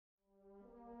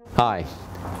Hi,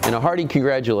 and a hearty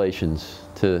congratulations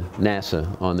to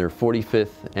NASA on their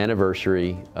 45th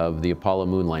anniversary of the Apollo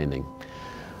moon landing.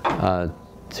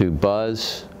 To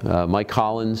Buzz, Mike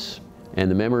Collins,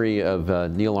 and the memory of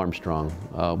Neil Armstrong,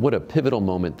 what a pivotal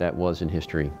moment that was in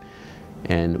history,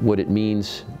 and what it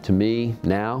means to me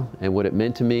now, and what it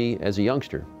meant to me as a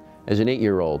youngster, as an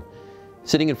 8-year-old,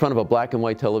 sitting in front of a black and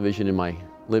white television in my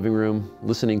living room,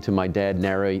 listening to my dad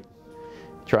narrate,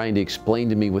 trying to explain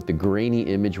to me what the grainy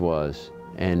image was,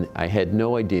 and I had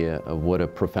no idea of what a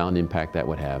profound impact that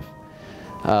would have.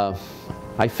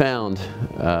 I found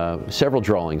several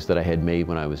drawings that I had made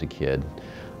when I was a kid.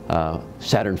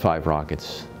 Saturn V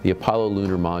rockets, the Apollo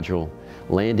lunar module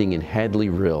landing in Hadley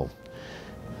Rill,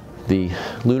 the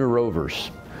lunar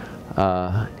rovers,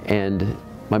 and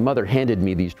my mother handed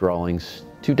me these drawings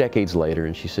 2 decades later,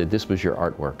 and she said, "This was your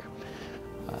artwork."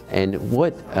 And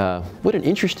what an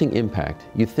interesting impact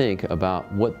you think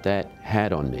about what that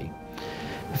had on me.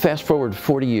 Fast forward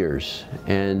 40 years,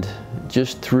 and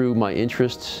just through my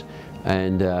interests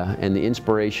and the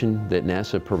inspiration that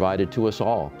NASA provided to us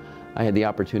all, I had the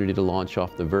opportunity to launch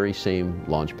off the very same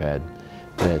launch pad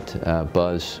that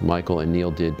Buzz, Michael, and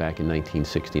Neil did back in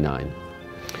 1969.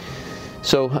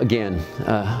 So again,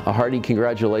 a hearty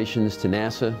congratulations to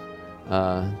NASA,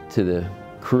 to the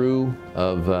crew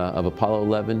of Apollo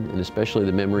 11, and especially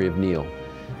the memory of Neil.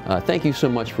 Thank you so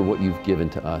much for what you've given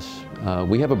to us.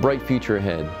 We have a bright future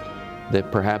ahead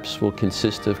that perhaps will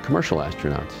consist of commercial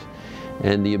astronauts,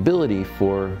 and the ability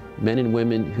for men and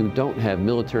women who don't have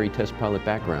military test pilot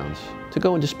backgrounds to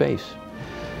go into space.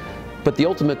 But the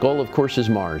ultimate goal, of course, is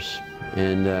Mars.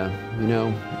 And you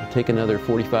know, take another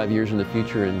 45 years in the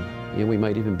future and we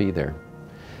might even be there.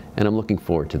 And I'm looking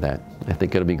forward to that. I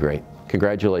think it'll be great.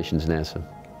 Congratulations, NASA.